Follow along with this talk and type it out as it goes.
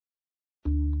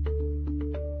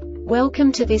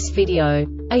Welcome to this video.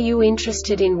 Are you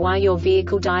interested in why your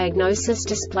vehicle diagnosis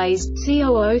displays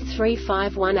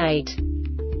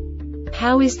C0035-18?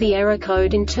 How is the error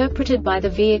code interpreted by the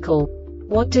vehicle?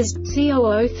 What does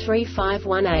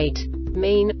C0035-18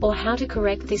 mean, or how to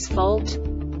correct this fault?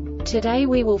 Today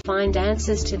we will find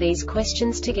answers to these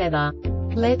questions together.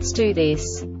 Let's do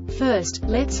this. First,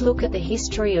 let's look at the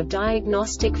history of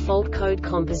diagnostic fault code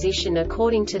composition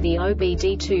according to the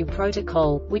OBD2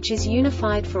 protocol, which is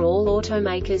unified for all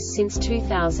automakers since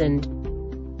 2000.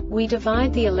 We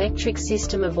divide the electric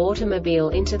system of automobile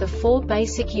into the four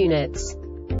basic units: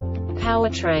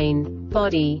 powertrain,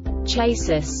 body,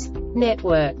 chassis,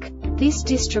 network. This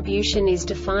distribution is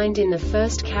defined in the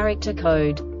first character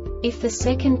code. If the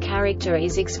second character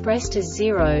is expressed as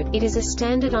 0, it is a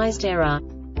standardized error.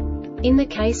 In the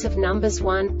case of numbers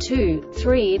 1, 2,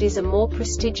 3, it is a more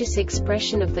prestigious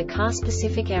expression of the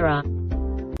car-specific error.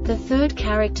 The third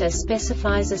character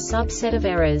specifies a subset of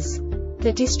errors.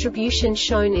 The distribution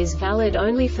shown is valid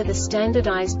only for the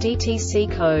standardized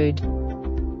DTC code.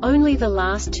 Only the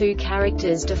last two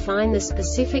characters define the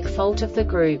specific fault of the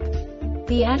group.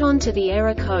 The add-on to the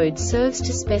error code serves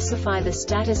to specify the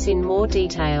status in more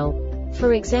detail.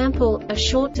 For example, a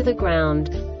short to the ground.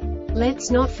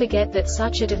 Let's not forget that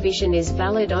such a division is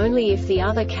valid only if the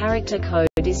other character code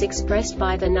is expressed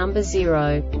by the number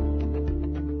 0.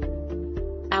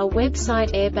 Our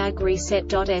website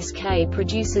airbagreset.sk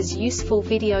produces useful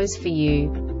videos for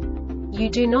you. You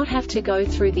do not have to go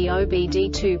through the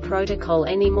OBD2 protocol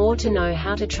anymore to know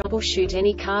how to troubleshoot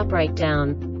any car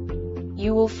breakdown.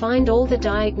 You will find all the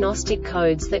diagnostic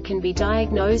codes that can be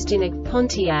diagnosed in a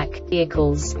Pontiac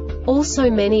vehicles. Also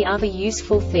many other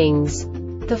useful things.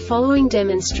 The following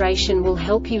demonstration will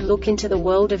help you look into the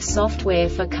world of software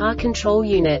for car control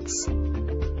units.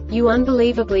 You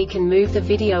unbelievably can move the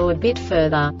video a bit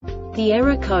further. The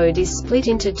error code is split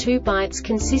into 2 bytes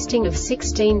consisting of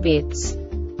 16 bits.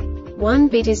 1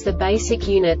 bit is the basic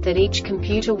unit that each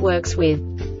computer works with.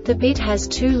 The bit has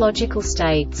 2 logical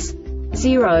states: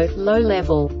 0, low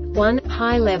level, 1,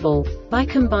 high level. By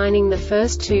combining the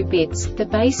first 2 bits, the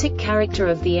basic character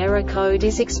of the error code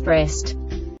is expressed.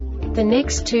 The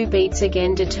next 2 beats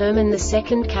again determine the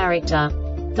second character.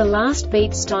 The last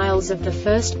beat styles of the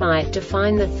first byte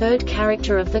define the third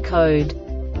character of the code.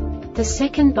 The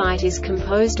second byte is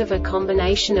composed of a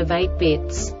combination of 8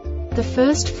 bits. The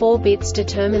first 4 bits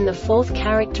determine the fourth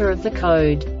character of the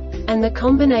code. And the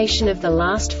combination of the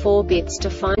last 4 bits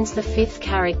defines the fifth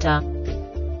character.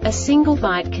 A single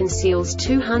byte conceals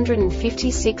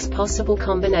 256 possible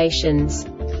combinations.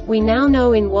 We now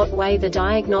know in what way the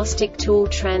diagnostic tool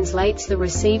translates the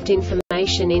received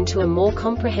information into a more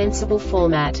comprehensible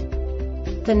format.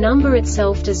 The number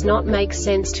itself does not make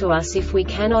sense to us if we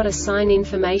cannot assign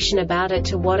information about it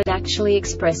to what it actually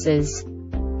expresses.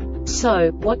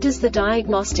 So, what does the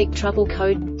Diagnostic Trouble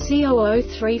Code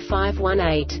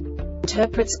C0035-18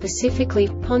 interpret specifically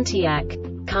for Pontiac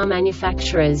car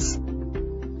manufacturers?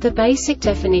 The basic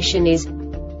definition is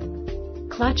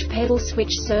clutch pedal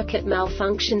switch circuit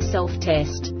malfunction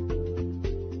self-test.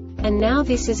 And now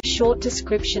this is a short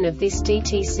description of this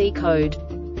DTC code.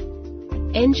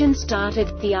 Engine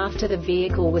started. After the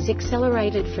vehicle was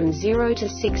accelerated from 0 to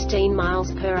 16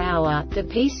 miles per hour, the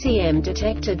PCM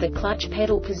detected the clutch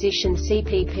pedal position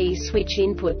CPP switch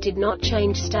input did not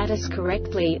change status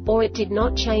correctly, or it did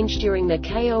not change during the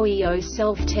KOEO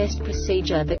Self-Test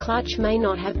procedure. The clutch may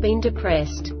not have been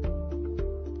depressed.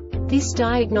 This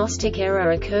diagnostic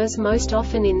error occurs most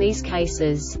often in these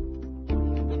cases: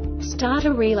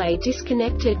 starter relay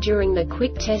disconnected during the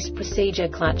quick test procedure,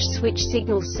 clutch switch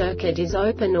signal circuit is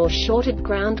open or shorted,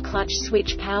 ground clutch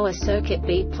switch power circuit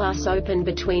B+ open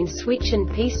between switch and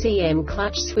PCM,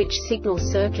 clutch switch signal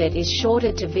circuit is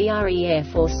shorted to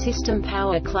VREF or system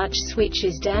power, clutch switch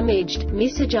is damaged,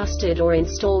 misadjusted or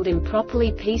installed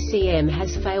improperly, PCM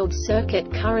has failed,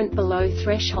 circuit current below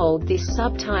threshold. This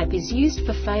subtype is used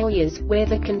for failures where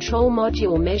the control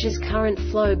module measures current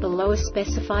flow below a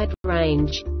specified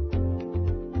range.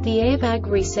 The Airbag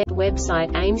Reset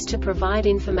website aims to provide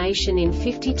information in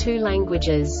 52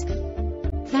 languages.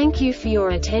 Thank you for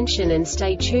your attention and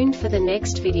stay tuned for the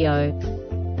next video.